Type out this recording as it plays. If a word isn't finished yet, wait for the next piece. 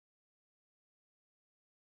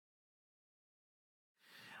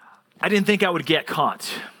I didn't think I would get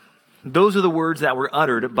caught. Those are the words that were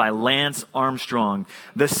uttered by Lance Armstrong,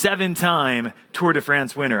 the 7-time Tour de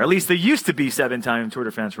France winner. At least the used to be 7-time Tour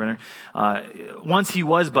de France winner. Once he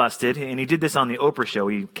was busted, and he did this on the Oprah show.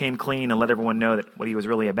 He came clean and let everyone know that what he was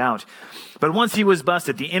really about. But once he was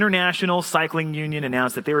busted, the International Cycling Union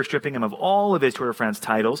announced that they were stripping him of all of his Tour de France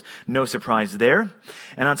titles. No surprise there.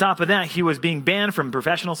 And on top of that, he was being banned from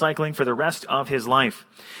professional cycling for the rest of his life.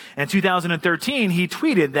 In 2013, he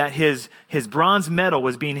tweeted that his bronze medal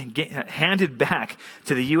was being handed back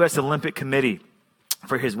to the U.S. Olympic Committee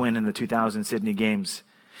for his win in the 2000 Sydney Games.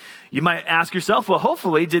 You might ask yourself, well,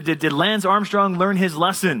 hopefully, did Lance Armstrong learn his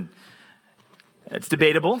lesson? It's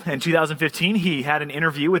debatable. In 2015, he had an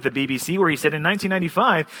interview with the BBC where he said in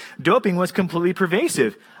 1995, doping was completely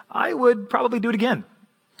pervasive. I would probably do it again.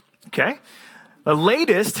 Okay? The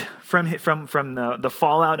latest from the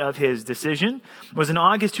fallout of his decision was in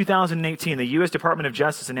August 2018. The U.S. Department of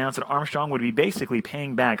Justice announced that Armstrong would be basically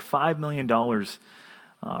paying back $5 million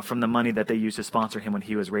from the money that they used to sponsor him when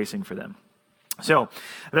he was racing for them. So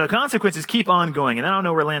the consequences keep on going. And I don't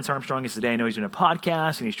know where Lance Armstrong is today. I know he's doing a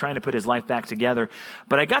podcast and he's trying to put his life back together.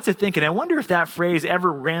 But I got to thinking, I wonder if that phrase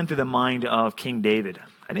ever ran through the mind of King David.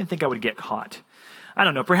 I didn't think I would get caught. I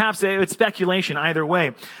don't know, perhaps it's speculation either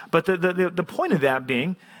way. But the point of that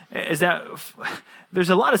being is that there's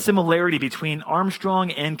a lot of similarity between Armstrong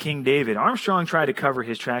and King David. Armstrong tried to cover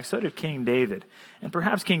his tracks, so did King David. And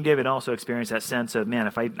perhaps King David also experienced that sense of, man,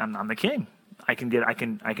 if I'm the king, I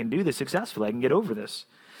can do this successfully, I can get over this.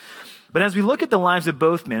 But as we look at the lives of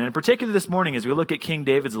both men, and particularly this morning as we look at King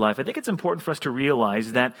David's life, I think it's important for us to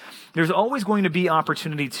realize that there's always going to be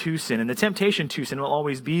opportunity to sin, and the temptation to sin will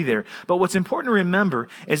always be there. But what's important to remember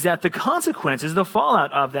is that the consequences, the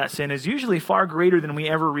fallout of that sin is usually far greater than we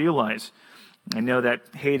ever realize. I know that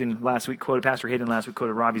Pastor Hayden last week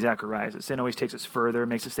quoted Ravi Zacharias, that sin always takes us further,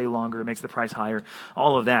 makes us stay longer, makes the price higher,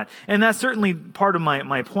 all of that. And that's certainly part of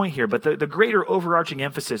my point here, but the greater overarching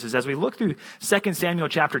emphasis is as we look through 2 Samuel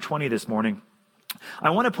chapter 20 this morning,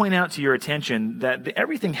 I want to point out to your attention that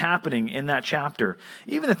everything happening in that chapter,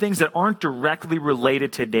 even the things that aren't directly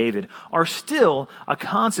related to David, are still a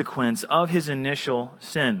consequence of his initial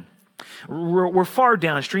sin. We're far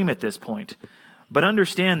downstream at this point. But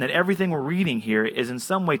understand that everything we're reading here is in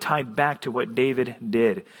some way tied back to what David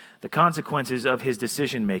did. The consequences of his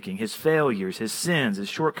decision-making, his failures, his sins, his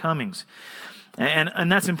shortcomings. And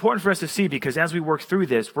that's important for us to see because as we work through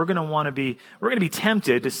this, we're going to be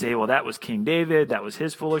tempted to say, well, that was King David, that was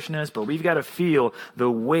his foolishness, but we've got to feel the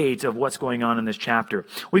weight of what's going on in this chapter.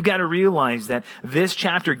 We've got to realize that this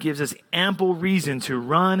chapter gives us ample reason to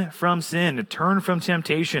run from sin, to turn from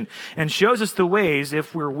temptation, and shows us the ways,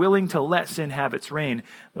 if we're willing to let sin have its reign,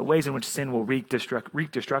 the ways in which sin will wreak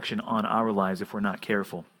destruction on our lives if we're not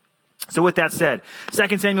careful. So with that said,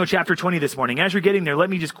 2 Samuel chapter 20 this morning. As you're getting there, let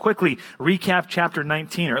me just quickly recap chapter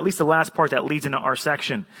 19, or at least the last part that leads into our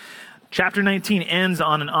section. Chapter 19 ends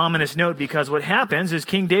on an ominous note because what happens is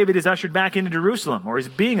King David is ushered back into Jerusalem, or is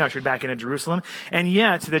being ushered back into Jerusalem, and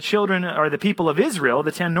yet the children, or the people of Israel,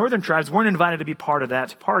 the 10 northern tribes, weren't invited to be part of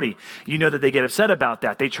that party. You know that they get upset about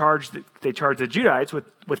that. They charge the Judahites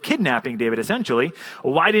with kidnapping David, essentially.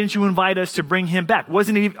 Why didn't you invite us to bring him back?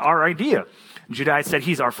 Wasn't it our idea? Judahites said,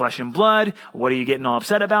 he's our flesh and blood. What are you getting all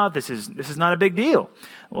upset about? This is not a big deal.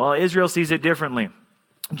 Well, Israel sees it differently.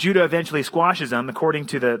 Judah eventually squashes them, according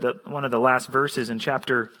to the one of the last verses in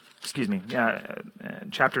chapter 19.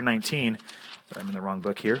 Sorry, I'm in the wrong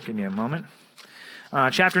book here. Give me a moment.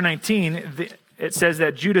 Chapter 19, it says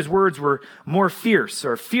that Judah's words were more fierce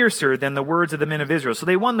or fiercer than the words of the men of Israel. So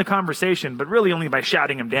they won the conversation, but really only by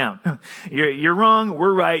shouting him down. You're wrong,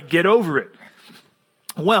 we're right, get over it.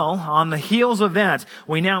 Well, on the heels of that,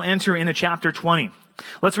 we now enter into chapter 20.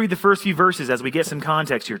 Let's read the first few verses as we get some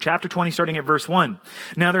context here. Chapter 20, starting at verse 1.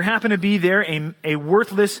 Now there happened to be there a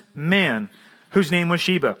worthless man whose name was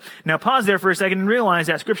Sheba. Now pause there for a second and realize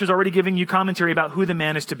that Scripture's already giving you commentary about who the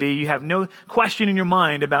man is to be. You have no question in your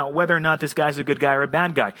mind about whether or not this guy's a good guy or a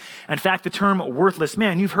bad guy. In fact, the term worthless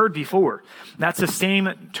man, you've heard before. That's the same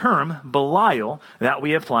term, Belial, that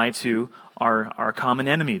we apply to our common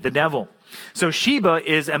enemy, the devil. So Sheba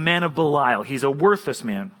is a man of Belial. He's a worthless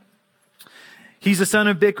man. He's the son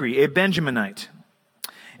of Bichri, a Benjaminite.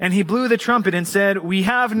 And he blew the trumpet and said, we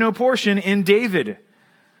have no portion in David,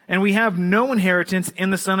 and we have no inheritance in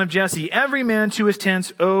the son of Jesse. Every man to his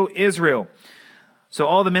tents, O Israel. So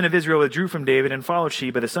all the men of Israel withdrew from David and followed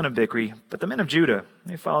Sheba, the son of Bichri. But the men of Judah,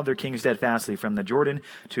 they followed their king steadfastly from the Jordan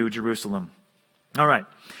to Jerusalem. All right.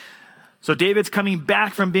 So David's coming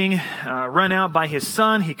back from being run out by his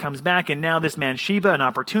son. He comes back, and now this man Sheba, an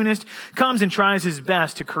opportunist, comes and tries his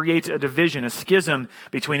best to create a division, a schism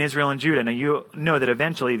between Israel and Judah. Now you know that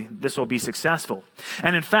eventually this will be successful.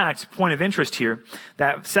 And in fact, point of interest here,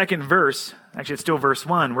 that second verse, actually it's still verse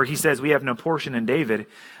 1, where he says, we have no portion in David,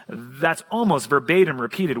 that's almost verbatim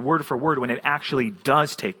repeated word for word when it actually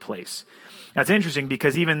does take place. That's interesting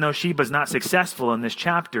because even though Sheba's not successful in this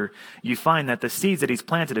chapter, you find that the seeds that he's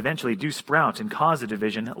planted eventually do sprout and cause a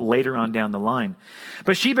division later on down the line.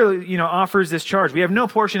 But Sheba, offers this charge. We have no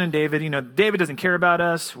portion in David. David doesn't care about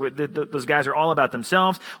us. Those guys are all about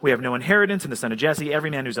themselves. We have no inheritance in the son of Jesse. Every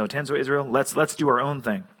man who's owed 10 to Israel. Let's do our own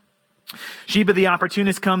thing. Sheba the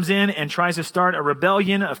opportunist comes in and tries to start a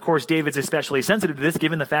rebellion. Of course, David's especially sensitive to this,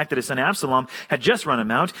 given the fact that his son Absalom had just run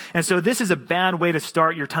him out. And so this is a bad way to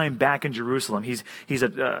start your time back in Jerusalem.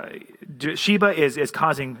 Sheba is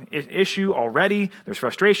causing issue already. There's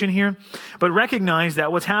frustration here. But recognize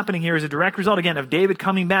that what's happening here is a direct result, again, of David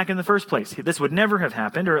coming back in the first place. This would never have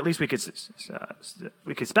happened, or at least we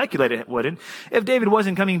could speculate it wouldn't, if David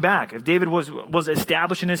wasn't coming back, if David was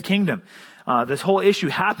establishing his kingdom. This whole issue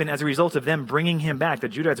happened as a result of them bringing him back, the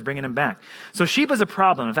Judahites bringing him back. So Sheba's a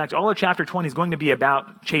problem. In fact, all of chapter 20 is going to be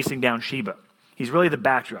about chasing down Sheba. He's really the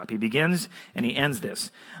backdrop. He begins and he ends this.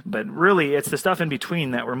 But really, it's the stuff in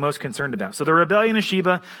between that we're most concerned about. So the rebellion of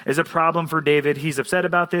Sheba is a problem for David. He's upset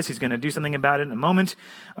about this. He's going to do something about it in a moment.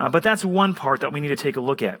 But that's one part that we need to take a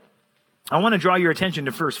look at. I want to draw your attention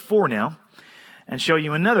to verse 4 now and show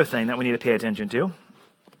you another thing that we need to pay attention to.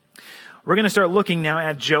 We're going to start looking now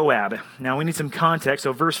at Joab. Now we need some context.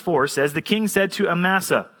 So verse 4 says, the king said to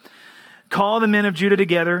Amasa, call the men of Judah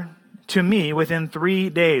together to me within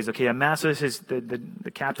 3 days. Okay, Amasa is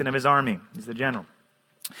the captain of his army. He's the general.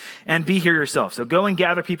 And be here yourself. So go and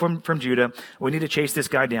gather people from Judah. We need to chase this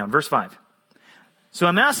guy down. Verse 5. So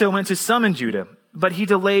Amasa went to summon Judah, but he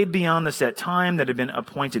delayed beyond the set time that had been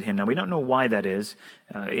appointed him. Now we don't know why that is.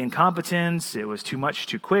 Incompetence, it was too much,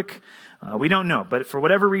 too quick. We don't know, but for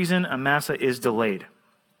whatever reason, Amasa is delayed.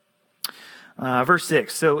 Verse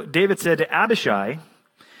 6, so David said to Abishai,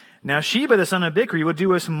 now Sheba the son of Bichri would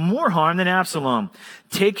do us more harm than Absalom.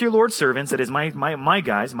 Take your Lord's servants, that is my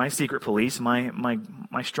guys, my secret police, my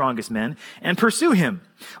strongest men, and pursue him,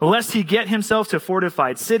 lest he get himself to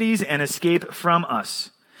fortified cities and escape from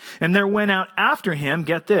us. And there went out after him,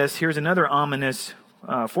 get this, here's another ominous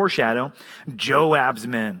foreshadow, Joab's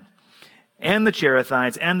men, and the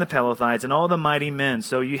Cherethites, and the Pelethites, and all the mighty men.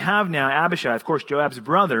 So you have now Abishai, of course, Joab's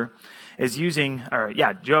brother is using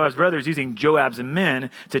Joab's men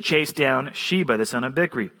to chase down Sheba, the son of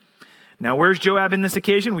Bichri. Now, where's Joab in this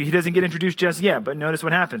occasion? He doesn't get introduced just yet, but notice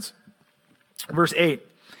what happens. Verse 8,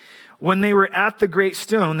 when they were at the great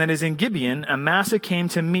stone that is in Gibeon, Amasa came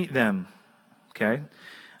to meet them. Okay.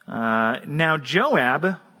 Now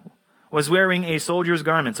Joab was wearing a soldier's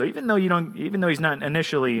garment. So even though he's not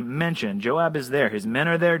initially mentioned, Joab is there. His men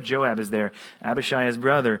are there. Joab is there. Abishai, his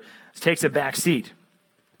brother, takes a back seat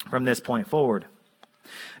from this point forward.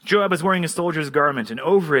 Joab was wearing a soldier's garment, and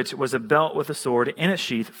over it was a belt with a sword in its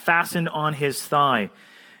sheath fastened on his thigh.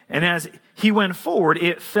 And as he went forward,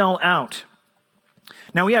 it fell out.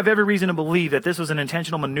 Now, we have every reason to believe that this was an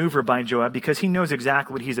intentional maneuver by Joab because he knows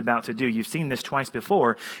exactly what he's about to do. You've seen this twice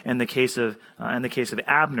before in the case of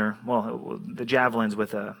Abner. Well, the javelins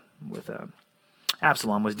with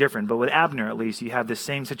Absalom was different, but with Abner, at least, you have this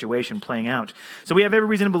same situation playing out. So we have every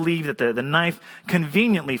reason to believe that the knife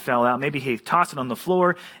conveniently fell out. Maybe he tossed it on the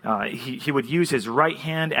floor. He would use his right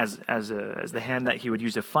hand as the hand that he would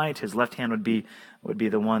use to fight. His left hand would be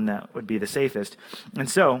the one that would be the safest. And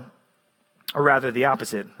so, or rather the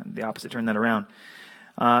opposite turned that around.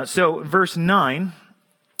 So verse 9,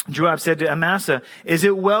 Joab said to Amasa, is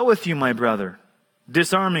it well with you, my brother?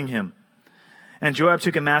 Disarming him. And Joab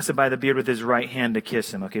took Amasa by the beard with his right hand to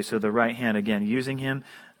kiss him. Okay, so the right hand, again, using him,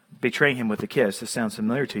 betraying him with a kiss. This sounds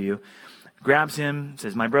familiar to you. Grabs him,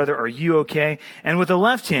 says, my brother, are you okay? And with the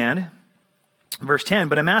left hand, verse 10,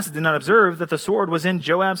 but Amasa did not observe that the sword was in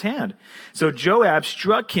Joab's hand. So Joab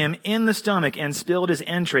struck him in the stomach and spilled his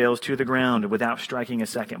entrails to the ground without striking a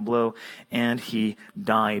second blow, and he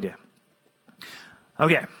died.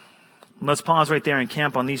 Okay, let's pause right there and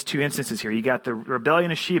camp on these two instances here. You got the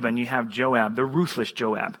rebellion of Sheba, and you have Joab, the ruthless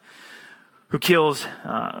Joab, who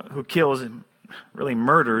really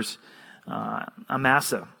murders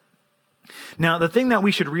Amasa. Now, the thing that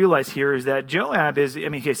we should realize here is that Joab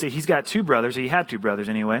he's got two brothers. He had two brothers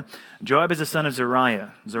anyway. Joab is the son of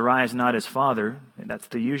Zeruiah. Zeruiah is not his father. That's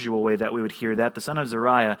the usual way that we would hear that. The son of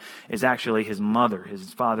Zeruiah is actually his mother.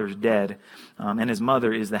 His father's dead, and his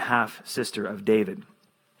mother is the half-sister of David.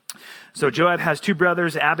 So Joab has two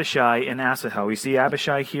brothers, Abishai and Asahel. We see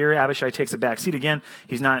Abishai here. Abishai takes a back seat again.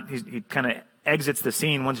 He kind of exits the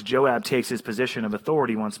scene once Joab takes his position of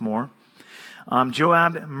authority once more.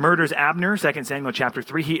 Joab murders Abner, 2 Samuel chapter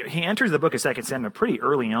 3. He enters the book of 2 Samuel pretty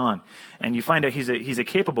early on, and you find out he's a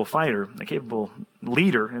capable fighter, a capable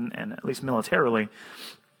leader, and at least militarily.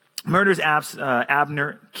 Murders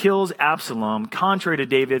Abner, kills Absalom, contrary to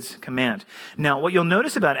David's command. Now, what you'll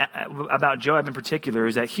notice about Joab in particular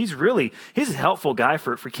is that he's a helpful guy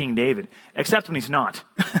for King David, except when he's not.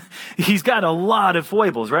 He's got a lot of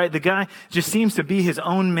foibles, right? The guy just seems to be his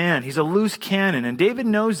own man. He's a loose cannon, and David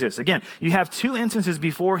knows this. Again, you have two instances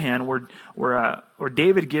beforehand where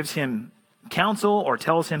David gives him counsel or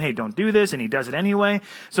tells him, hey, don't do this, and he does it anyway.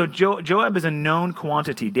 So Joab is a known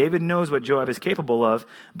quantity. David knows what Joab is capable of,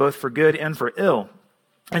 both for good and for ill.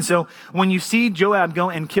 And so when you see Joab go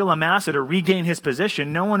and kill Amasa to regain his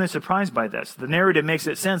position, no one is surprised by this. The narrative makes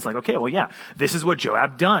it sense like, okay, well, yeah, this is what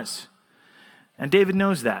Joab does. And David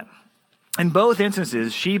knows that. In both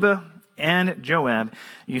instances, Sheba and Joab,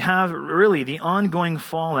 you have really the ongoing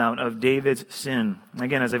fallout of David's sin.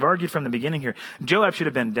 Again, as I've argued from the beginning here, Joab should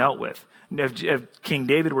have been dealt with. If King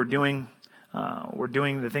David were doing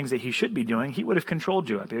the things that he should be doing, he would have controlled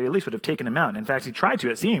Joab. He at least would have taken him out. In fact, he tried to,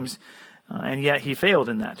 it seems, and yet he failed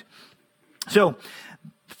in that. So,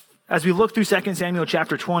 as we look through 2 Samuel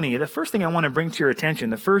chapter 20, the first thing I want to bring to your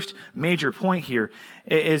attention, the first major point here,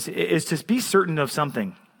 is to be certain of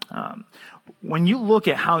something. When you look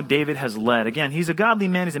at how David has led, again, he's a godly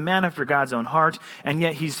man, he's a man after God's own heart, and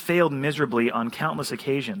yet he's failed miserably on countless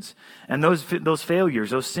occasions. And those failures,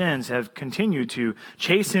 those sins have continued to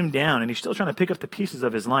chase him down, and he's still trying to pick up the pieces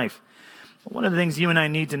of his life. One of the things you and I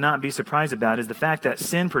need to not be surprised about is the fact that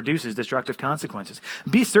sin produces destructive consequences.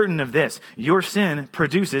 Be certain of this. Your sin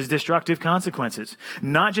produces destructive consequences,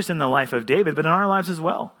 not just in the life of David, but in our lives as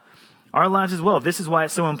well. Our lives as well. This is why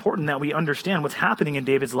it's so important that we understand what's happening in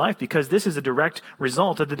David's life, because this is a direct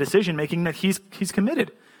result of the decision-making that he's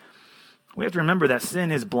committed. We have to remember that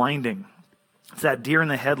sin is blinding. It's that deer in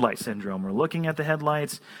the headlight syndrome. We're looking at the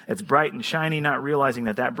headlights, it's bright and shiny, not realizing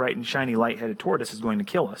that bright and shiny light headed toward us is going to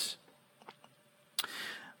kill us.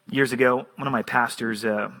 Years ago, one of my pastors,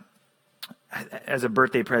 as a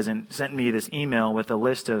birthday present, sent me this email with a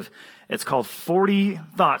list it's called 40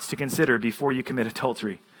 thoughts to consider before you commit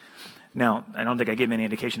adultery. Now, I don't think I gave him any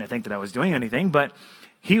indication I think that I was doing anything, but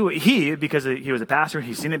he because he was a pastor,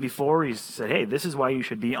 he's seen it before, he said, hey, this is why you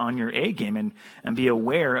should be on your A game and be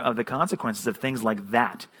aware of the consequences of things like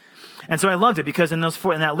that. And so I loved it because in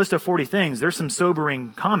that list of 40 things, there's some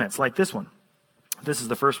sobering comments like this one. This is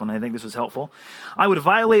the first one. I think this was helpful. I would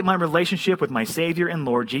violate my relationship with my Savior and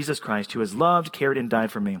Lord Jesus Christ, who has loved, cared, and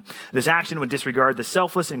died for me. This action would disregard the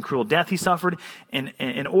selfless and cruel death he suffered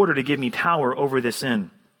in order to give me power over this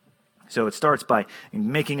sin. So it starts by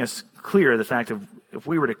making us clear the fact of if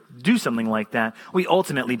we were to do something like that, we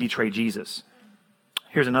ultimately betray Jesus.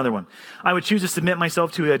 Here's another one. I would choose to submit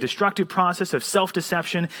myself to a destructive process of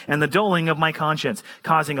self-deception and the dulling of my conscience,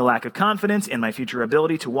 causing a lack of confidence in my future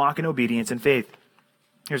ability to walk in obedience and faith.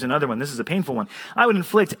 Here's another one. This is a painful one. I would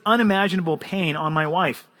inflict unimaginable pain on my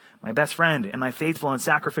wife, my best friend, and my faithful and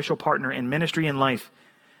sacrificial partner in ministry and life.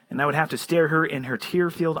 And I would have to stare her in her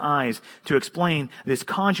tear-filled eyes to explain this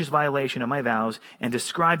conscious violation of my vows and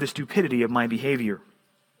describe the stupidity of my behavior.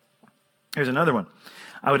 Here's another one.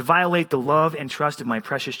 I would violate the love and trust of my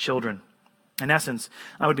precious children. In essence,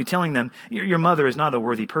 I would be telling them, your mother is not a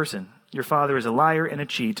worthy person. Your father is a liar and a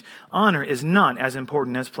cheat. Honor is not as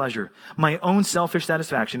important as pleasure. My own selfish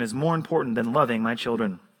satisfaction is more important than loving my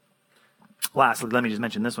children. Lastly, let me just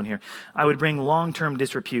mention this one here. I would bring long-term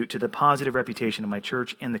disrepute to the positive reputation of my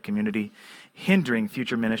church and the community, hindering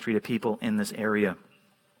future ministry to people in this area.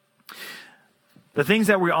 The things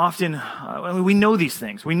that we often, we know these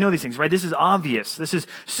things. We know these things, right? This is obvious. This is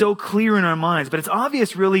so clear in our minds, but it's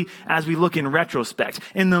obvious really as we look in retrospect.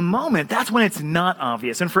 In the moment, that's when it's not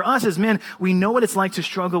obvious. And for us as men, we know what it's like to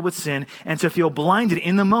struggle with sin and to feel blinded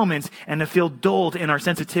in the moment and to feel dulled in our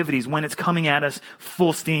sensitivities when it's coming at us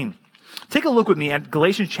full steam. Take a look with me at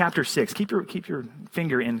Galatians chapter 6. Keep your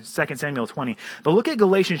finger in 2 Samuel 20. But look at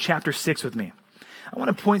Galatians chapter 6 with me. I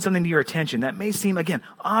want to point something to your attention that may seem, again,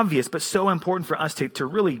 obvious, but so important for us to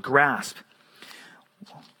really grasp.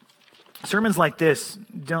 Sermons like this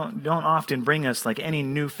don't often bring us like any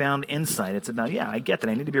newfound insight. It's about, I get that.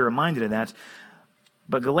 I need to be reminded of that.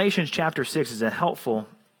 But Galatians chapter 6 is a helpful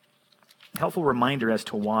reminder as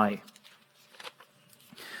to why.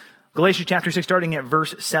 Galatians chapter 6, starting at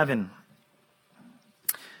verse 7.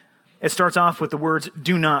 It starts off with the words,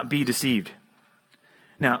 do not be deceived.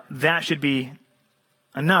 Now, that should be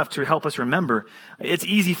enough to help us remember it's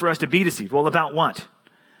easy for us to be deceived. Well, about what?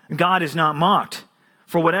 God is not mocked.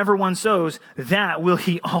 For whatever one sows, that will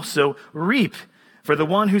he also reap. For the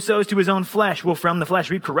one who sows to his own flesh will from the flesh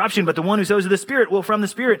reap corruption, but the one who sows to the Spirit will from the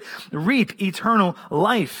Spirit reap eternal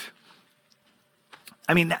life.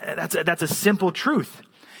 I mean, that's a simple truth.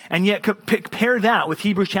 And yet compare that with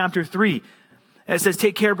Hebrews chapter 3. It says,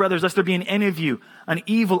 take care, brothers, lest there be in any of you an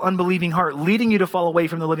evil, unbelieving heart, leading you to fall away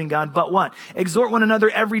from the living God. But what? Exhort one another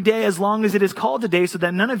every day as long as it is called today, so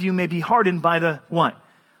that none of you may be hardened by the what?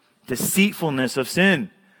 Deceitfulness of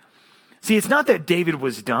sin. See, it's not that David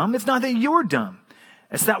was dumb. It's not that you're dumb.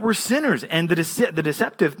 It's that we're sinners. And the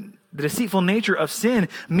deceitful nature of sin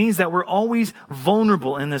means that we're always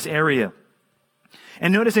vulnerable in this area.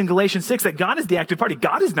 And notice in Galatians 6 that God is the active party.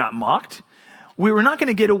 God is not mocked. We were not going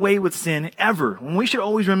to get away with sin ever. And we should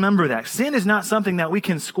always remember that. Sin is not something that we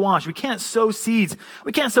can squash. We can't sow seeds.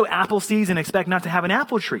 We can't sow apple seeds and expect not to have an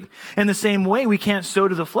apple tree. In the same way, we can't sow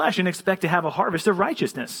to the flesh and expect to have a harvest of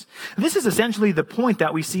righteousness. This is essentially the point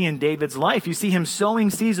that we see in David's life. You see him sowing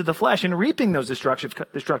seeds of the flesh and reaping those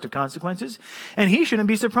destructive consequences. And he shouldn't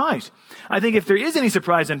be surprised. I think if there is any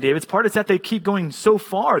surprise on David's part, it's that they keep going so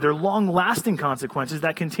far. They're long-lasting consequences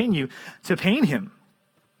that continue to pain him.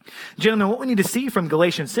 Gentlemen, what we need to see from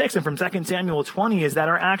Galatians 6 and from 2 Samuel 20 is that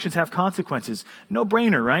our actions have consequences. No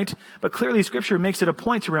brainer, right? But clearly Scripture makes it a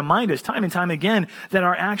point to remind us time and time again that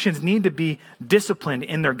our actions need to be disciplined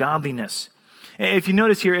in their godliness. If you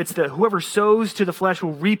notice here, it's whoever sows to the flesh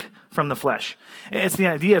will reap from the flesh. It's the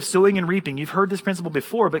idea of sowing and reaping. You've heard this principle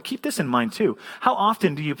before, but keep this in mind too. How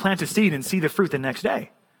often do you plant a seed and see the fruit the next day?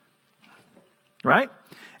 Right?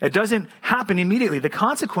 It doesn't happen immediately. The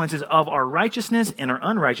consequences of our righteousness and our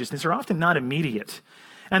unrighteousness are often not immediate.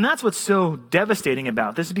 And that's what's so devastating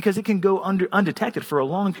about this, is because it can go undetected for a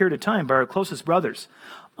long period of time by our closest brothers,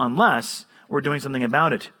 unless we're doing something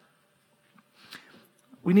about it.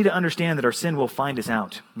 We need to understand that our sin will find us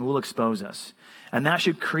out and will expose us. And that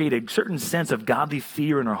should create a certain sense of godly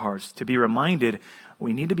fear in our hearts, to be reminded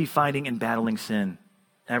we need to be fighting and battling sin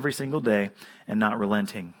every single day and not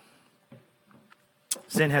relenting.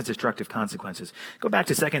 Sin has destructive consequences. Go back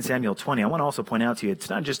to 2 Samuel 20. I want to also point out to you, it's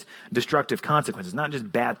not just destructive consequences, not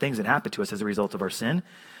just bad things that happen to us as a result of our sin.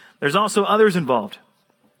 There's also others involved.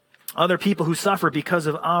 Other people who suffer because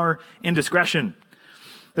of our indiscretion.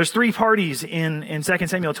 There's three parties in 2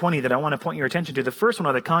 Samuel 20 that I want to point your attention to. The first one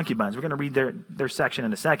are the concubines. We're going to read their section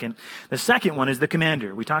in a second. The second one is the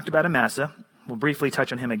commander. We talked about Amasa. We'll briefly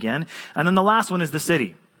touch on him again. And then the last one is the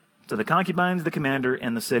city. So the concubines, the commander,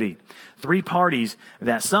 and the city. Three parties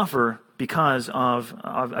that suffer because of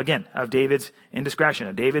David's indiscretion,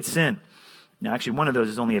 of David's sin. Now, actually, one of those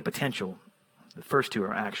is only a potential. The first two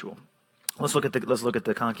are actual. Let's look at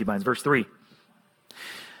the concubines. Verse 3.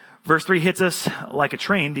 Verse 3 hits us like a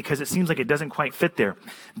train because it seems like it doesn't quite fit there.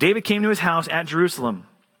 David came to his house at Jerusalem,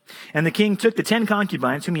 and the king took the 10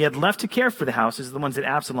 concubines whom he had left to care for the houses, the ones that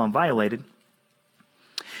Absalom violated,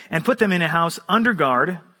 and put them in a house under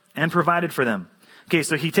guard, and provided for them. Okay,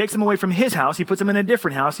 so he takes them away from his house. He puts them in a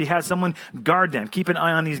different house. He has someone guard them, keep an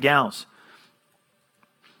eye on these gals.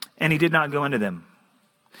 And he did not go into them.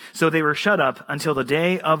 So they were shut up until the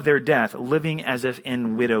day of their death, living as if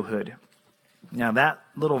in widowhood. Now that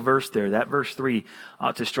little verse there, that verse 3,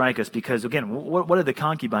 ought to strike us because, again, what did the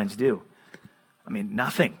concubines do? I mean,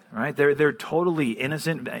 nothing, right? They're totally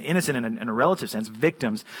innocent in a relative sense,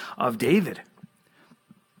 victims of David.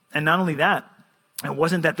 And not only that, it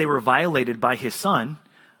wasn't that they were violated by his son,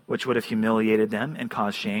 which would have humiliated them and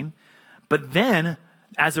caused shame. But then,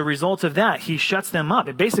 as a result of that, he shuts them up.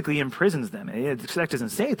 It basically imprisons them. The text doesn't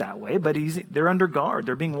say it that way, but they're under guard.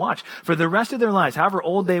 They're being watched for the rest of their lives, however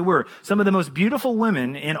old they were. Some of the most beautiful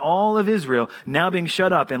women in all of Israel now being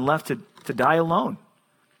shut up and left to die alone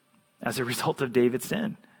as a result of David's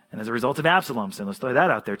sin and as a result of Absalom's sin. Let's throw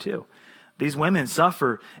that out there too. These women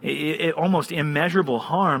suffer almost immeasurable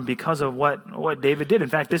harm because of what David did. In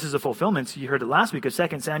fact, this is a fulfillment, you heard it last week, of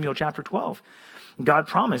 2 Samuel chapter 12. God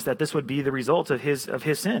promised that this would be the result of his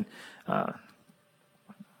sin.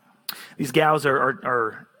 These gals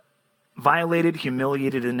are violated,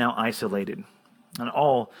 humiliated, and now isolated, and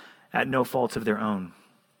all at no fault of their own.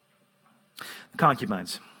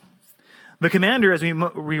 Concubines. The commander, as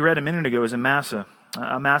we read a minute ago, is Amasa.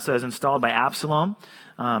 Amasa is installed by Absalom.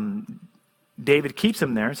 David keeps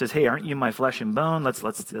him there and says, hey, aren't you my flesh and bone?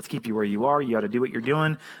 Let's keep you where you are. You ought to do what you're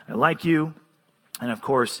doing. I like you. And of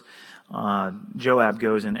course, Joab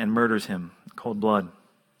goes and murders him, cold blood.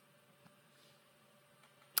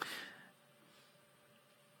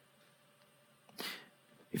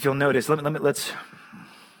 If you'll notice, let's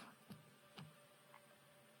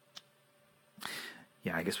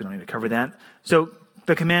Yeah, I guess we don't need to cover that. So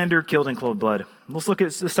the commander killed in cold blood.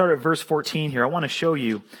 Let's start at verse 14 here. I want to show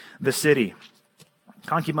you the city.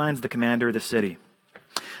 Concubines, the commander, the city.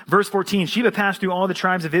 Verse 14, Sheba passed through all the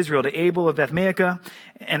tribes of Israel to Abel of Beth-maachah,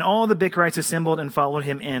 and all the Bichrites assembled and followed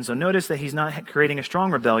him in. So notice that he's not creating a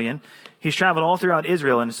strong rebellion. He's traveled all throughout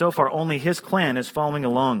Israel, and so far only his clan is following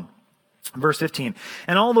along. Verse 15,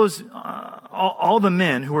 and all the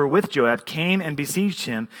men who were with Joab came and besieged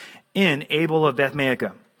him in Abel of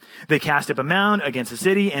Beth-maachah. They cast up a mound against the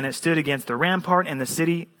city, and it stood against the rampart and the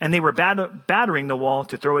city, and they were battering the wall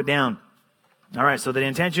to throw it down. All right, so the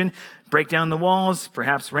intention, break down the walls,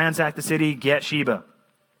 perhaps ransack the city, get Sheba.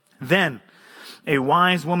 Then a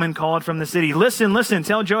wise woman called from the city, listen,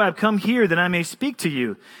 tell Joab, come here that I may speak to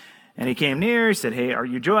you. And he came near, he said, hey, are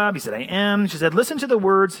you Joab? He said, I am. She said, listen to the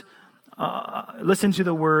words of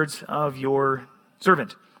your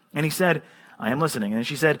servant. And he said, I am listening. And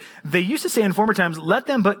she said, they used to say in former times, let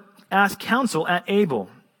them but ask counsel at Abel.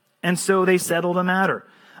 And so they settled the matter.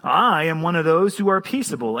 I am one of those who are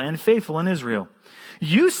peaceable and faithful in Israel.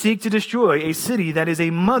 You seek to destroy a city that is a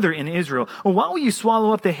mother in Israel. Why will you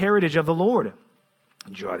swallow up the heritage of the Lord?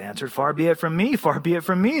 Joab answered, far be it from me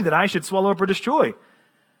that I should swallow up or destroy.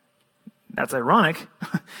 That's ironic,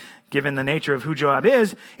 given the nature of who Joab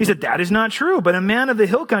is. He said, that is not true, but a man of the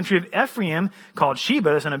hill country of Ephraim called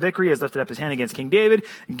Sheba, the son of Bichri, has lifted up his hand against King David.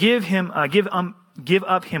 Give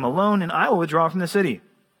up him alone, and I will withdraw from the city.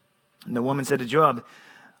 And the woman said to Joab,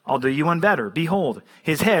 I'll do you one better. Behold,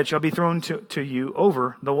 his head shall be thrown to you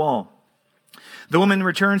over the wall. The woman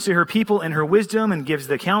returns to her people in her wisdom and gives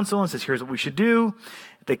the counsel and says, here's what we should do.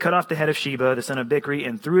 They cut off the head of Sheba, the son of Bichri,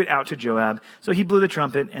 and threw it out to Joab. So he blew the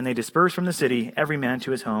trumpet, and they dispersed from the city, every man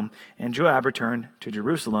to his home. And Joab returned to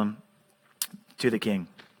Jerusalem to the king.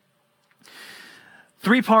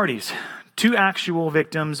 3 parties, 2 actual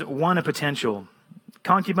victims, 1 a potential.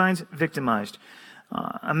 Concubines, victimized.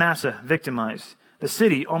 Amasa, victimized. The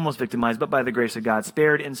city almost victimized, but by the grace of God,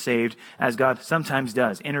 spared and saved, as God sometimes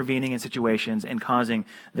does, intervening in situations and causing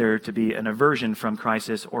there to be an aversion from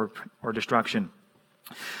crisis or destruction.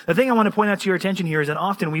 The thing I want to point out to your attention here is that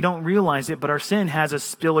often we don't realize it, but our sin has a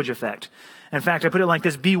spillage effect. In fact, I put it like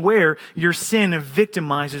this: beware, your sin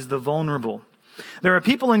victimizes the vulnerable. There are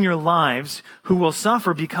people in your lives who will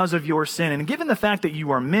suffer because of your sin. And given the fact that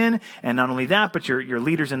you are men, and not only that, but you're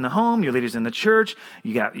leaders in the home, you're leaders in the church,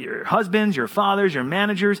 you got your husbands, your fathers, your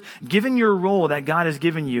managers, given your role that God has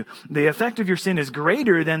given you, the effect of your sin is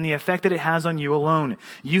greater than the effect that it has on you alone.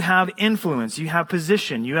 You have influence, you have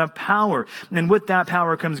position, you have power, and with that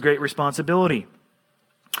power comes great responsibility.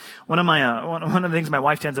 One of the things my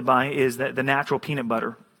wife tends to buy is the natural peanut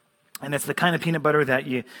butter. And it's the kind of peanut butter that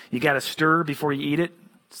you got to stir before you eat it.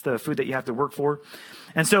 It's the food that you have to work for.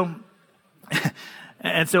 And so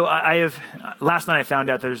I have, last night I found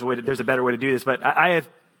out there's a better way to do this, but I have,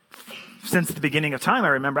 since the beginning of time, I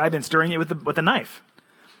remember I've been stirring it with a knife.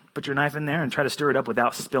 Put your knife in there and try to stir it up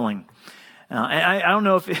without spilling. And I don't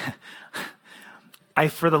know if, I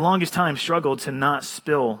for the longest time struggled to not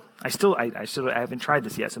spill. I haven't tried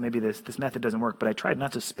this yet, so maybe this method doesn't work, but I tried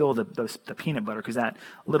not to spill the peanut butter, because that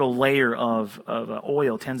little layer of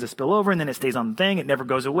oil tends to spill over, and then it stays on the thing. It never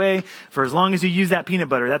goes away. For as long as you use that peanut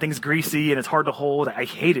butter, that thing's greasy and it's hard to hold. I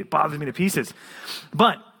hate it. It bothers me to pieces.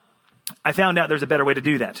 But I found out there's a better way to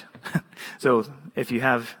do that. So if you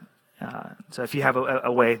have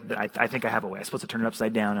a way, I think I have a way. I'm supposed to turn it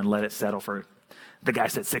upside down and let it settle for, the guy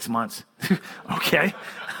said 6 months. Okay.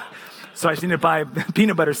 So I just need to buy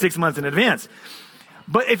peanut butter 6 months in advance.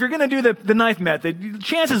 But if you're going to do the knife method,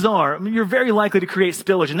 chances are you're very likely to create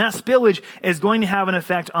spillage. And that spillage is going to have an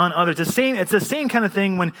effect on others. It's the same kind of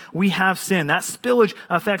thing when we have sin. That spillage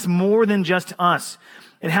affects more than just us.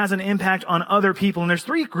 It has an impact on other people. And there's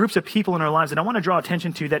 3 groups of people in our lives that I want to draw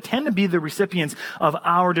attention to that tend to be the recipients of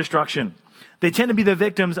our destruction. They tend to be the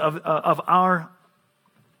victims of our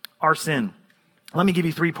sin. Let me give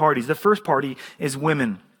you 3 parties. The first party is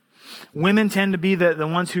women. Women tend to be the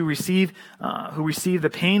ones who receive the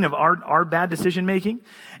pain of our bad decision making.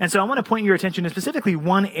 And so I want to point your attention to specifically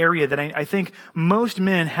one area that I think most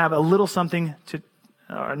men have a little something to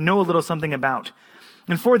know a little something about.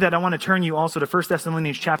 And for that, I want to turn you also to 1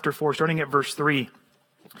 Thessalonians chapter 4, starting at verse 3.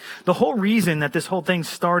 The whole reason that this whole thing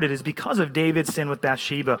started is because of David's sin with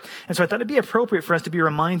Bathsheba. And so I thought it'd be appropriate for us to be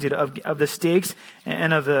reminded of the stakes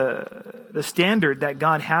and of the standard that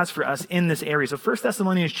God has for us in this area. So 1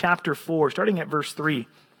 Thessalonians chapter 4, starting at verse 3.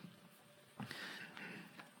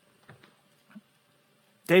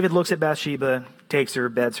 David looks at Bathsheba, takes her,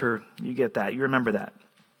 beds her. You get that. You remember that.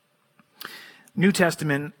 New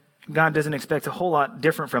Testament, God doesn't expect a whole lot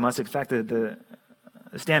different from us. In fact, the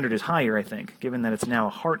the standard is higher, I think, given that it's now a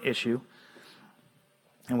heart issue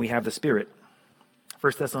and we have the Spirit.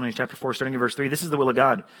 1 Thessalonians chapter 4, starting in verse 3, this is the will of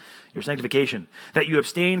God, your sanctification, that you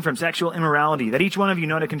abstain from sexual immorality, that each one of you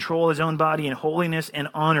know how to control his own body in holiness and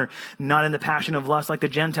honor, not in the passion of lust like the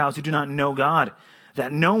Gentiles who do not know God,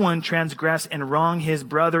 that no one transgress and wrong his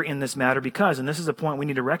brother in this matter because, and this is a point we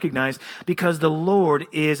need to recognize, because the Lord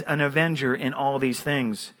is an avenger in all these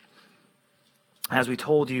things. As we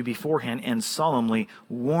told you beforehand and solemnly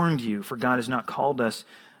warned you, for God has not called us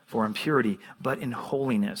for impurity, but in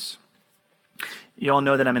holiness. You all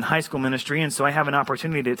know that I'm in high school ministry, and so I have an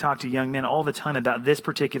opportunity to talk to young men all the time about this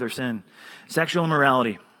particular sin, sexual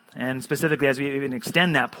immorality, and specifically as we even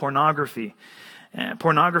extend that, pornography.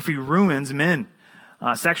 Pornography ruins men.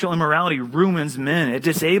 Sexual immorality ruins men. It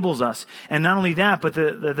disables us. And not only that, but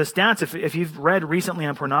the stats, if you've read recently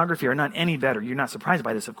on pornography, are not any better. You're not surprised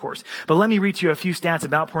by this, of course. But let me read to you a few stats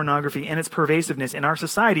about pornography and its pervasiveness in our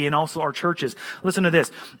society and also our churches. Listen to this.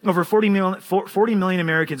 Over 40 million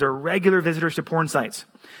Americans are regular visitors to porn sites.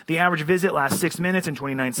 The average visit lasts 6 minutes and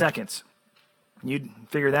 29 seconds. You'd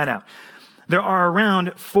figure that out. There are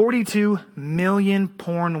around 42 million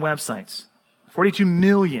porn websites. 42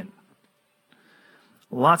 million.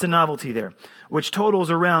 Lots of novelty there, which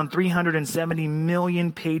totals around 370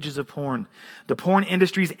 million pages of porn. The porn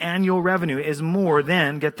industry's annual revenue is more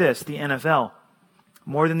than, get this, the NFL,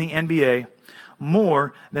 more than the NBA,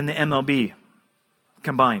 more than the MLB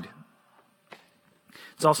combined.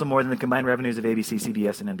 It's also more than the combined revenues of ABC,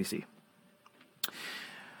 CBS, and NBC.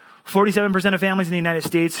 47% of families in the United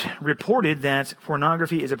States reported that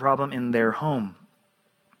pornography is a problem in their home.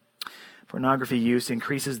 Pornography use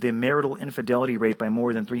increases the marital infidelity rate by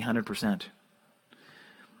more than 300%.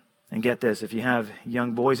 And get this, if you have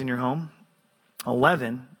young boys in your home,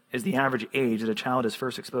 11 is the average age that a child is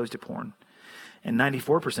first exposed to porn. And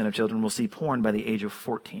 94% of children will see porn by the age of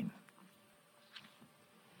 14.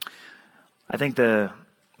 I think the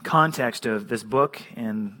context of this book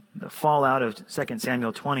and the fallout of 2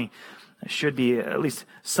 Samuel 20 should be at least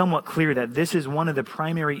somewhat clear that this is one of the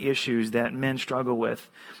primary issues that men struggle with.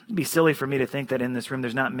 It'd be silly for me to think that in this room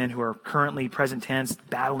there's not men who are currently present tense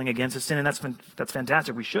battling against a sin, and that's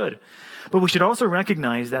fantastic. We should. But we should also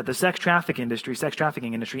recognize that the sex trafficking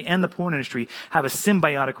industry and the porn industry have a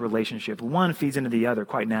symbiotic relationship. One feeds into the other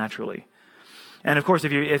quite naturally. And of course,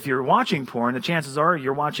 if you're watching porn, the chances are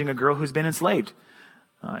you're watching a girl who's been enslaved.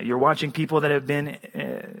 You're watching people that have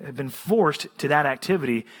been forced to that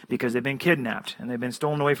activity because they've been kidnapped and they've been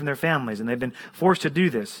stolen away from their families and they've been forced to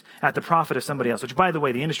do this at the profit of somebody else. Which, by the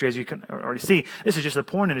way, the industry, as you can already see, this is just the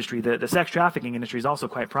porn industry. The sex trafficking industry is also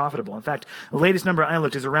quite profitable. In fact, the latest number I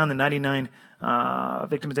looked is around the 99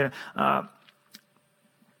 victims, about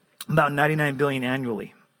 99 billion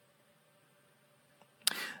annually.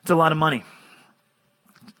 It's a lot of money.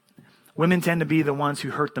 Women tend to be the ones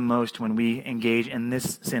who hurt the most when we engage in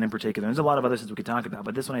this sin in particular. There's a lot of other sins we could talk about,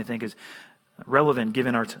 but this one I think is relevant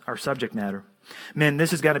given our subject matter. Men,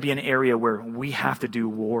 this has got to be an area where we have to do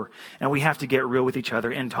war, and we have to get real with each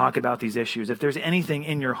other and talk about these issues. If there's anything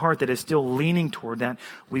in your heart that is still leaning toward that,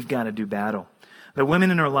 we've got to do battle. The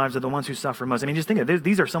women in our lives are the ones who suffer most. I mean, just think of it.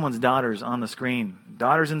 These are someone's daughters on the screen,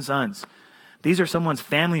 daughters and sons. These are someone's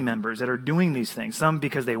family members that are doing these things, some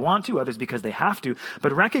because they want to, others because they have to.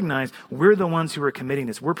 But recognize we're the ones who are committing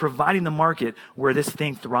this. We're providing the market where this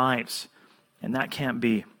thing thrives, and that can't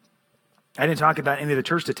be. I didn't talk about any of the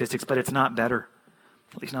church statistics, but it's not better,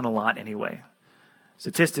 at least not a lot anyway.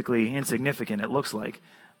 Statistically insignificant, it looks like.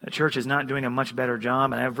 The church is not doing a much better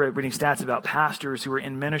job, and I've reading stats about pastors who are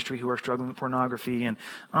in ministry who are struggling with pornography, and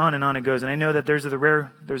on it goes. And I know that there's a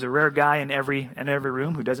rare guy in every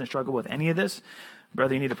room who doesn't struggle with any of this.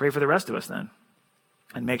 Brother, you need to pray for the rest of us then,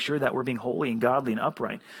 and make sure that we're being holy and godly and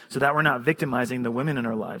upright, so that we're not victimizing the women in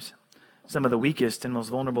our lives, some of the weakest and most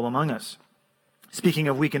vulnerable among us. Speaking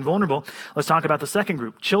of weak and vulnerable, let's talk about the second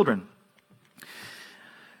group, children.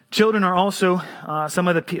 Children are also some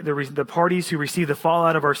of the parties who receive the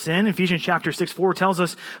fallout of our sin. Ephesians chapter 6:4 tells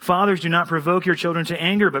us, fathers, do not provoke your children to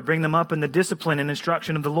anger, but bring them up in the discipline and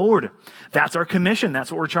instruction of the Lord. That's our commission.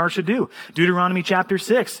 That's what we're charged to do. Deuteronomy chapter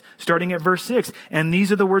 6, starting at verse 6. And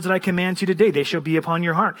these are the words that I command you today. They shall be upon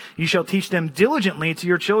your heart. You shall teach them diligently to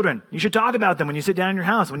your children. You should talk about them when you sit down in your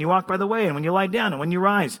house, when you walk by the way, and when you lie down, and when you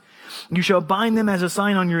rise. You shall bind them as a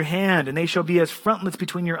sign on your hand, and they shall be as frontlets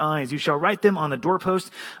between your eyes. You shall write them on the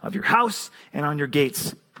doorposts of your house and on your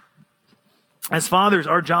gates. As fathers,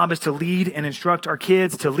 our job is to lead and instruct our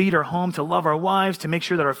kids, to lead our home, to love our wives, to make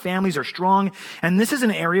sure that our families are strong. And this is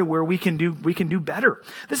an area where we can do better.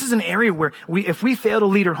 This is an area where if we fail to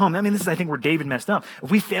lead our home, this is, I think, where David messed up. If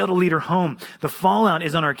we fail to lead our home, the fallout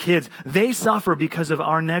is on our kids. They suffer because of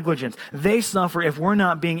our negligence. They suffer if we're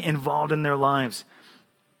not being involved in their lives.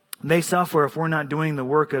 They suffer if we're not doing the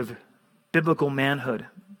work of biblical manhood,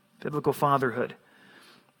 biblical fatherhood.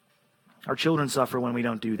 Our children suffer when we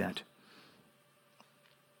don't do that.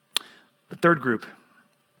 The third group,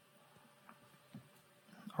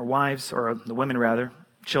 our wives, or the women rather,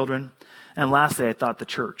 children, and lastly, I thought the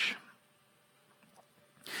church.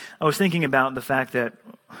 I was thinking about the fact that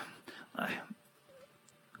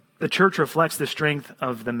the church reflects the strength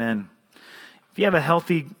of the men. If you have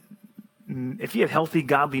healthy,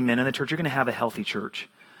 godly men in the church, you're going to have a healthy church.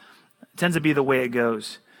 It tends to be the way it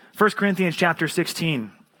goes. 1 Corinthians chapter 16,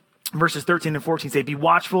 verses 13 and 14 say, "Be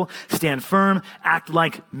watchful, stand firm, act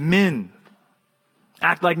like men."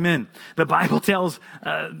 Act like men. The Bible tells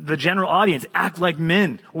the general audience, act like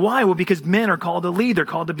men. Why? Well, because men are called to lead. They're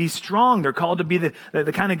called to be strong. They're called to be the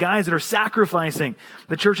kind of guys that are sacrificing.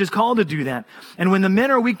 The church is called to do that. And when the men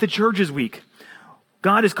are weak, the church is weak.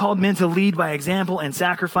 God has called men to lead by example and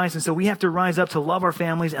sacrifice, and so we have to rise up to love our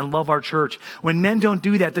families and love our church. When men don't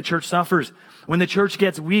do that, the church suffers. When the church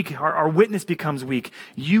gets weak, our witness becomes weak.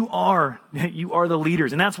 You are the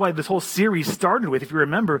leaders. And that's why this whole series started with, if you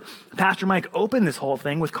remember, Pastor Mike opened this whole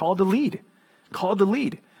thing with called to lead. Called to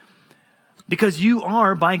lead. Because you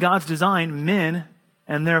are, by God's design, men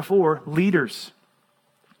and therefore leaders.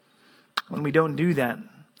 When we don't do that,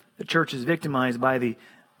 the church is victimized by the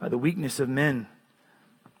weakness of men.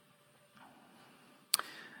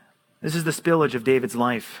 This is the spillage of David's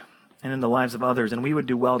life and in the lives of others, and we would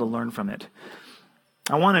do well to learn from it.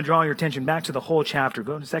 I want to draw your attention back to the whole chapter.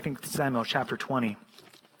 Go to 2 Samuel chapter 20.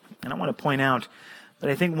 And I want to point out that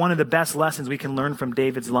I think one of the best lessons we can learn from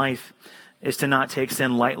David's life is to not take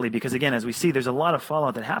sin lightly, because again, as we see, there's a lot of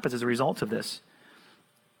fallout that happens as a result of this.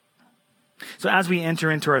 So as we enter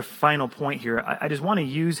into our final point here, I just want to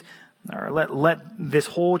use or let this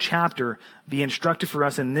whole chapter be instructive for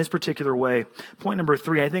us in this particular way. Point number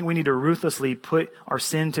 3, I think we need to ruthlessly put our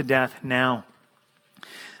sin to death now.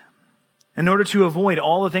 In order to avoid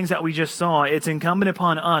all the things that we just saw, it's incumbent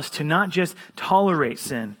upon us to not just tolerate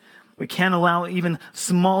sin. We can't allow even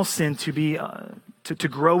small sin to be to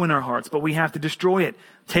grow in our hearts, but we have to destroy it,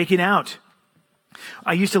 take it out.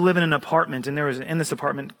 I used to live in an apartment, and in this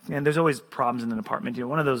apartment, and there's always problems in an apartment.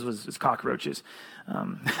 One of those was cockroaches.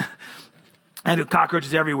 And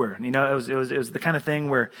cockroaches everywhere. It was the kind of thing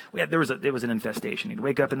where there was an infestation. You'd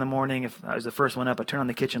wake up in the morning, if I was the first one up, I'd turn on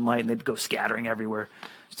the kitchen light and they'd go scattering everywhere.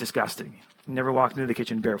 It's disgusting. You never walked into the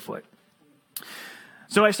kitchen barefoot.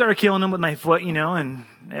 So I started killing them with my foot, and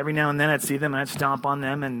every now and then I'd see them and I'd stomp on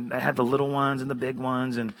them, and I had the little ones and the big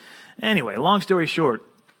ones. And anyway, long story short,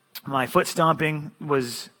 my foot stomping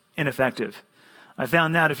was ineffective. I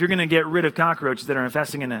found out if you're going to get rid of cockroaches that are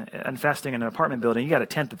infesting in an apartment building, you got to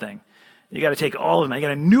tent the thing. You got to take all of them. You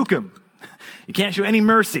got to nuke them. You can't show any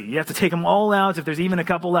mercy. You have to take them all out. If there's even a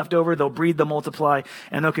couple left over, they'll breed, they'll multiply,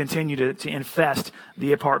 and they'll continue to infest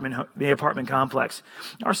the apartment complex.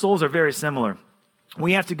 Our souls are very similar.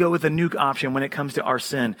 We have to go with the nuke option when it comes to our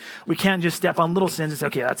sin. We can't just step on little sins and say,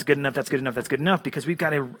 okay, that's good enough, that's good enough, that's good enough, because we've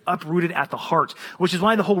got to uproot it at the heart, which is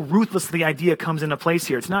why the whole ruthlessly idea comes into place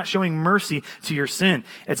here. It's not showing mercy to your sin.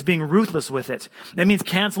 It's being ruthless with it. That means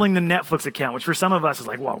canceling the Netflix account, which for some of us is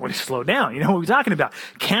like, well, what, slow down. You know what we're talking about.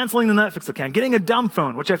 Canceling the Netflix account, getting a dumb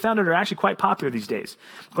phone, which I found are actually quite popular these days.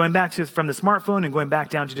 Going back from the smartphone and going back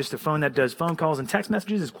down to just a phone that does phone calls and text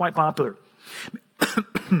messages is quite popular.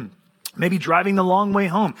 Maybe driving the long way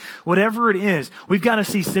home. Whatever it is, we've got to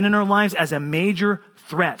see sin in our lives as a major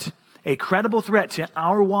threat, a credible threat to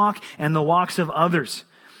our walk and the walks of others.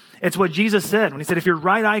 It's what Jesus said when he said, if your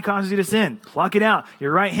right eye causes you to sin, pluck it out.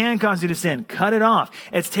 Your right hand causes you to sin, cut it off.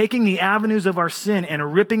 It's taking the avenues of our sin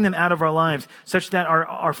and ripping them out of our lives such that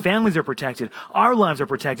our families are protected. Our lives are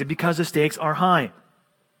protected because the stakes are high.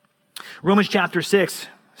 Romans chapter 6,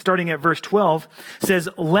 starting at verse 12, says,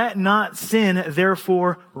 let not sin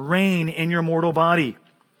therefore reign in your mortal body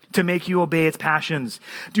to make you obey its passions.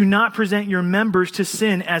 Do not present your members to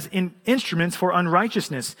sin as instruments for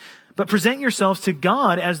unrighteousness, but present yourselves to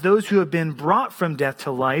God as those who have been brought from death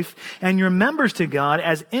to life, and your members to God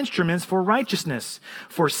as instruments for righteousness.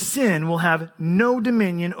 For sin will have no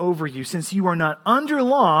dominion over you, since you are not under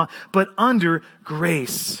law, but under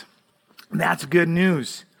grace. That's good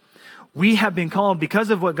news. We have been called, because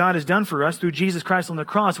of what God has done for us through Jesus Christ on the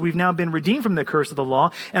cross, we've now been redeemed from the curse of the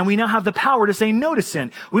law, and we now have the power to say no to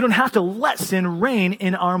sin. We don't have to let sin reign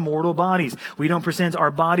in our mortal bodies. We don't present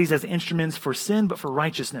our bodies as instruments for sin, but for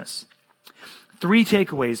righteousness. 3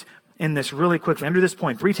 takeaways in this really quickly. Under this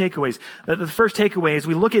point, 3 takeaways. The first takeaway is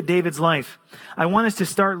we look at David's life. I want us to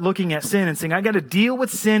start looking at sin and saying, I got to deal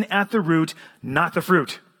with sin at the root, not the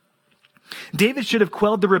fruit. David should have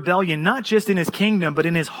quelled the rebellion, not just in his kingdom, but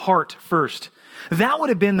in his heart first. That would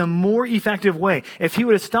have been the more effective way. If he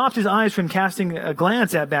would have stopped his eyes from casting a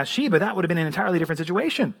glance at Bathsheba, that would have been an entirely different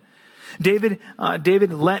situation. David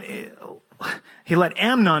let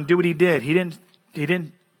Amnon do what he did. He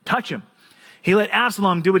didn't touch him. He let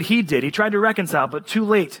Absalom do what he did. He tried to reconcile, but too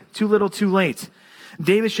late, too little, too late.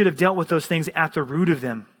 David should have dealt with those things at the root of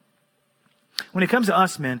them. When it comes to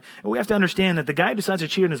us, men, we have to understand that the guy who decides to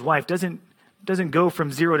cheat on his wife doesn't go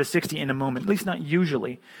from 0 to 60 in a moment, at least not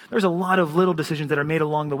usually. There's a lot of little decisions that are made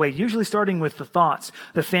along the way, usually starting with the thoughts,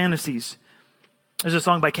 the fantasies. There's a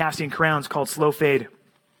song by Cassian Crowns called Slow Fade.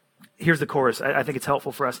 Here's the chorus. I think it's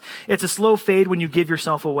helpful for us. It's a slow fade when you give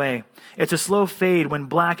yourself away. It's a slow fade when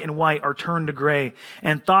black and white are turned to gray,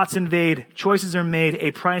 and thoughts invade, choices are made, a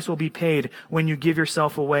price will be paid when you give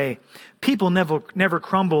yourself away. People never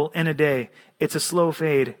crumble in a day. It's a slow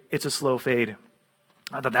fade. It's a slow fade.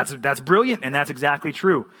 I thought that's brilliant, and that's exactly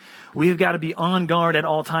true. We've got to be on guard at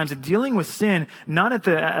all times and dealing with sin, not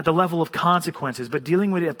at the level of consequences, but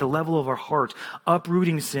dealing with it at the level of our heart,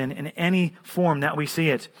 uprooting sin in any form that we see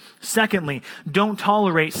it. Secondly, don't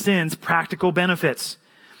tolerate sin's practical benefits.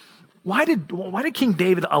 Why did King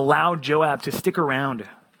David allow Joab to stick around?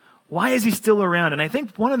 Why is he still around? And I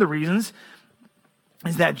think one of the reasons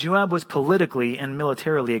is that Joab was politically and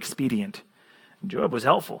militarily expedient. Joab was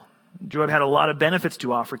helpful. Joab had a lot of benefits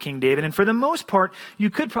to offer King David, and for the most part, you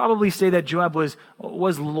could probably say that Joab was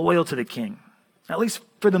loyal to the king, at least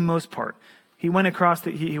for the most part. He went against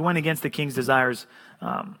the king's desires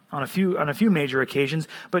on a few major occasions,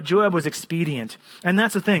 but Joab was expedient. And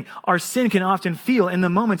that's the thing. Our sin can often feel in the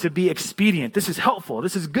moment to be expedient. This is helpful.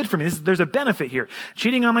 This is good for me. There's a benefit here.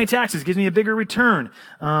 Cheating on my taxes gives me a bigger return.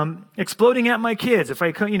 Exploding at my kids. If I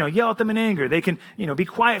yell at them in anger, they can be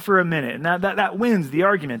quiet for a minute. And that wins the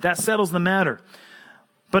argument. That settles the matter.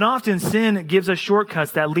 But often sin gives us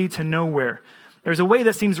shortcuts that lead to nowhere. There's a way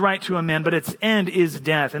that seems right to a man, but its end is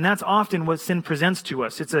death. And that's often what sin presents to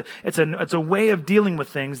us. It's a way of dealing with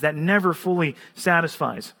things that never fully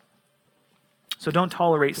satisfies. So don't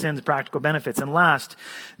tolerate sin's practical benefits. And last,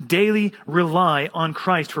 daily rely on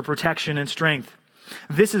Christ for protection and strength.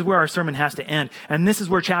 This is where our sermon has to end. And this is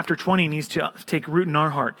where chapter 20 needs to take root in our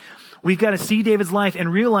heart. We've got to see David's life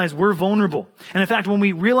and realize we're vulnerable. And in fact, when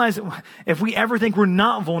we realize, if we ever think we're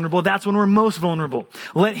not vulnerable, that's when we're most vulnerable.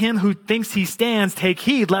 Let him who thinks he stands take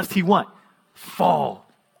heed lest he what? Fall.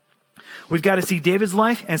 We've got to see David's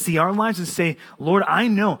life and see our lives and say, Lord, I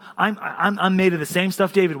know I'm made of the same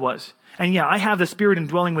stuff David was. And yeah, I have the Spirit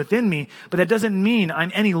indwelling within me, but that doesn't mean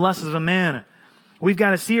I'm any less of a man. We've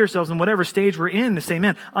got to see ourselves in whatever stage we're in to say,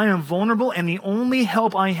 man, I am vulnerable and the only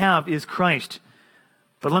help I have is Christ.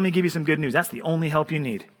 But let me give you some good news. That's the only help you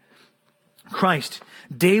need. Christ.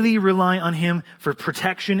 Daily rely on him for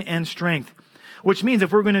protection and strength. Which means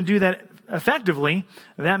if we're going to do that effectively,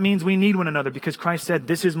 that means we need one another because Christ said,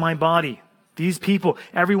 this is my body. These people,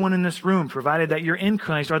 everyone in this room, provided that you're in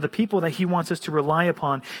Christ, are the people that he wants us to rely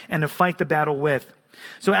upon and to fight the battle with.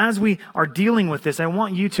 So as we are dealing with this, I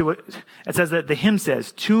want you to, it says that the hymn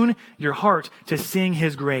says, tune your heart to sing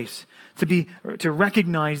his grace. To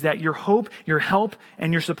recognize that your hope, your help,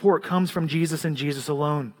 and your support comes from Jesus and Jesus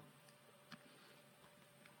alone.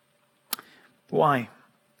 Why?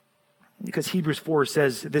 Because Hebrews 4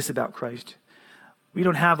 says this about Christ. We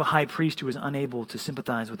don't have a high priest who is unable to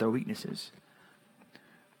sympathize with our weaknesses,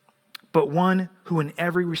 but one who in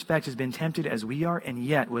every respect has been tempted as we are and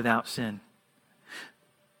yet without sin.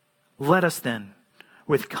 Let us then,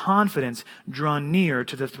 with confidence, draw near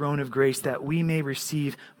to the throne of grace that we may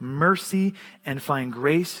receive mercy and find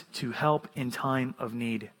grace to help in time of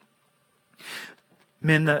need.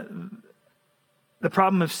 Men, the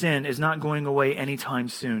problem of sin is not going away anytime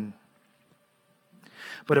soon.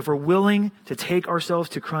 But if we're willing to take ourselves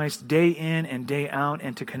to Christ day in and day out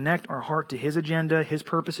and to connect our heart to his agenda, his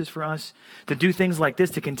purposes for us, to do things like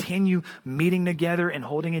this, to continue meeting together and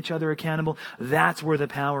holding each other accountable, that's where the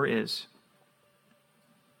power is.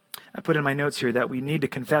 I put in my notes here that we need to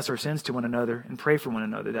confess our sins to one another and pray for one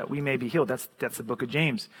another that we may be healed. That's the book of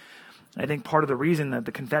James. I think part of the reason that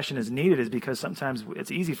the confession is needed is because sometimes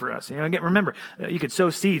it's easy for us. Again, remember, you could sow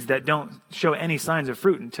seeds that don't show any signs of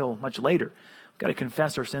fruit until much later. Got to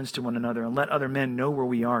confess our sins to one another and let other men know where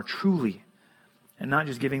we are truly, and not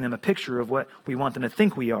just giving them a picture of what we want them to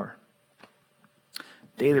think we are.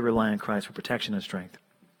 Daily rely on Christ for protection and strength.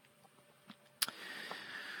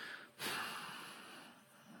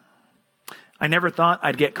 I never thought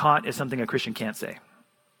I'd get caught is something a Christian can't say.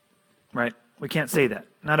 Right? We can't say that.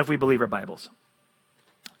 Not if we believe our Bibles.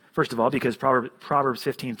 First of all, because Proverbs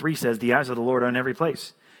 15:3 says, the eyes of the Lord are in every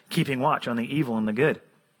place, keeping watch on the evil and the good.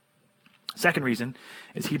 Second reason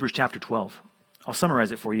is Hebrews chapter 12. I'll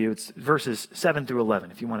summarize it for you. It's verses 7 through 11,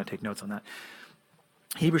 if you want to take notes on that.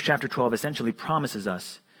 Hebrews chapter 12 essentially promises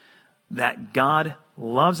us that God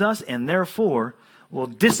loves us and therefore will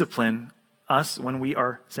discipline us when we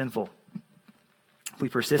are sinful. If we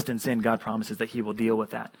persist in sin, God promises that he will deal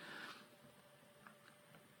with that.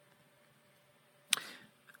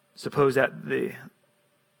 Suppose that the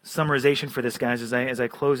summarization for this, guys, as I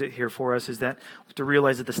close it here for us, is that we have to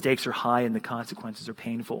realize that the stakes are high and the consequences are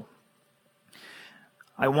painful.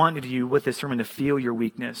 I wanted you with this sermon to feel your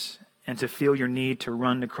weakness and to feel your need to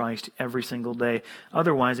run to Christ every single day.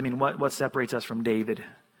 Otherwise, what separates us from David?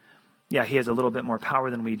 Yeah, he has a little bit more power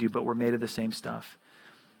than we do, but we're made of the same stuff.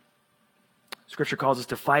 Scripture calls us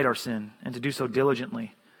to fight our sin and to do so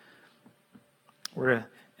diligently.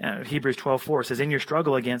 Hebrews 12:4 says, in your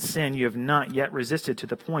struggle against sin, you have not yet resisted to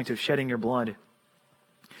the point of shedding your blood.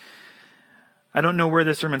 I don't know where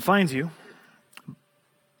this sermon finds you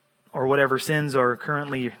or whatever sins are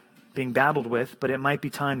currently being battled with, but it might be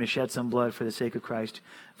time to shed some blood for the sake of Christ,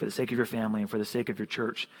 for the sake of your family, and for the sake of your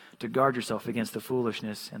church, to guard yourself against the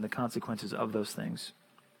foolishness and the consequences of those things.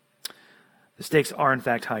 The stakes are, in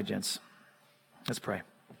fact, high, gents. Let's pray.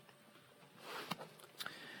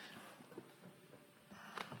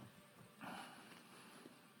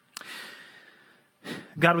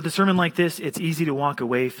 God, with a sermon like this, it's easy to walk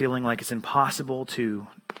away feeling like it's impossible to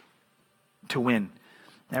win.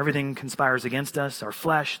 Everything conspires against us, our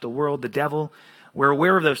flesh, the world, the devil. We're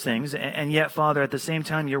aware of those things, and yet, Father, at the same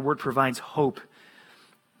time, your word provides hope.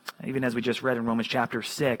 Even as we just read in Romans chapter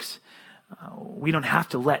 6, we don't have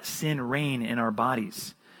to let sin reign in our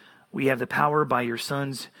bodies. We have the power by your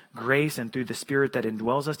Son's grace and through the Spirit that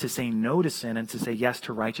indwells us to say no to sin and to say yes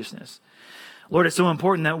to righteousness. Lord, it's so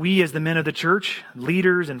important that we as the men of the church,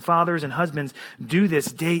 leaders and fathers and husbands, do this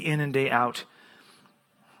day in and day out.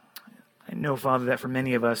 I know, Father, that for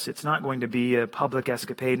many of us, it's not going to be a public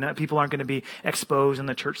escapade. People aren't going to be exposed on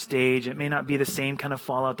the church stage. It may not be the same kind of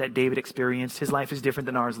fallout that David experienced. His life is different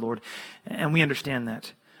than ours, Lord, and we understand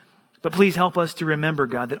that. But please help us to remember,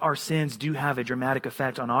 God, that our sins do have a dramatic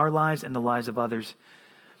effect on our lives and the lives of others.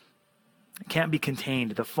 It can't be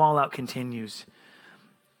contained. The fallout continues.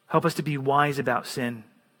 Help us to be wise about sin,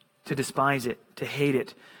 to despise it, to hate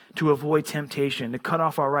it, to avoid temptation, to cut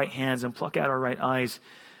off our right hands and pluck out our right eyes,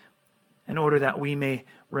 in order that we may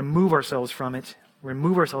remove ourselves from it,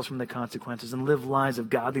 remove ourselves from the consequences, and live lives of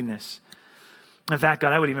godliness. In fact,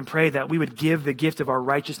 God, I would even pray that we would give the gift of our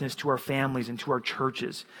righteousness to our families and to our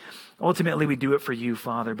churches. Ultimately, we do it for you,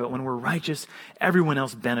 Father, but when we're righteous, everyone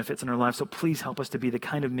else benefits in our lives. So please help us to be the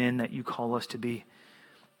kind of men that you call us to be.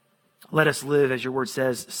 Let us live, as your word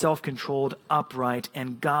says, self-controlled, upright,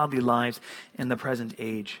 and godly lives in the present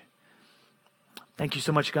age. Thank you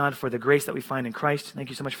so much, God, for the grace that we find in Christ. Thank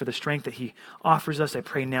you so much for the strength that he offers us. I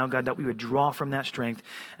pray now, God, that we would draw from that strength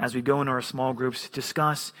as we go into our small groups,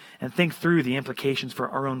 discuss and think through the implications for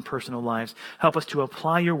our own personal lives. Help us to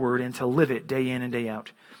apply your word and to live it day in and day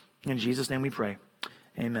out. In Jesus' name we pray.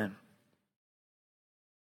 Amen.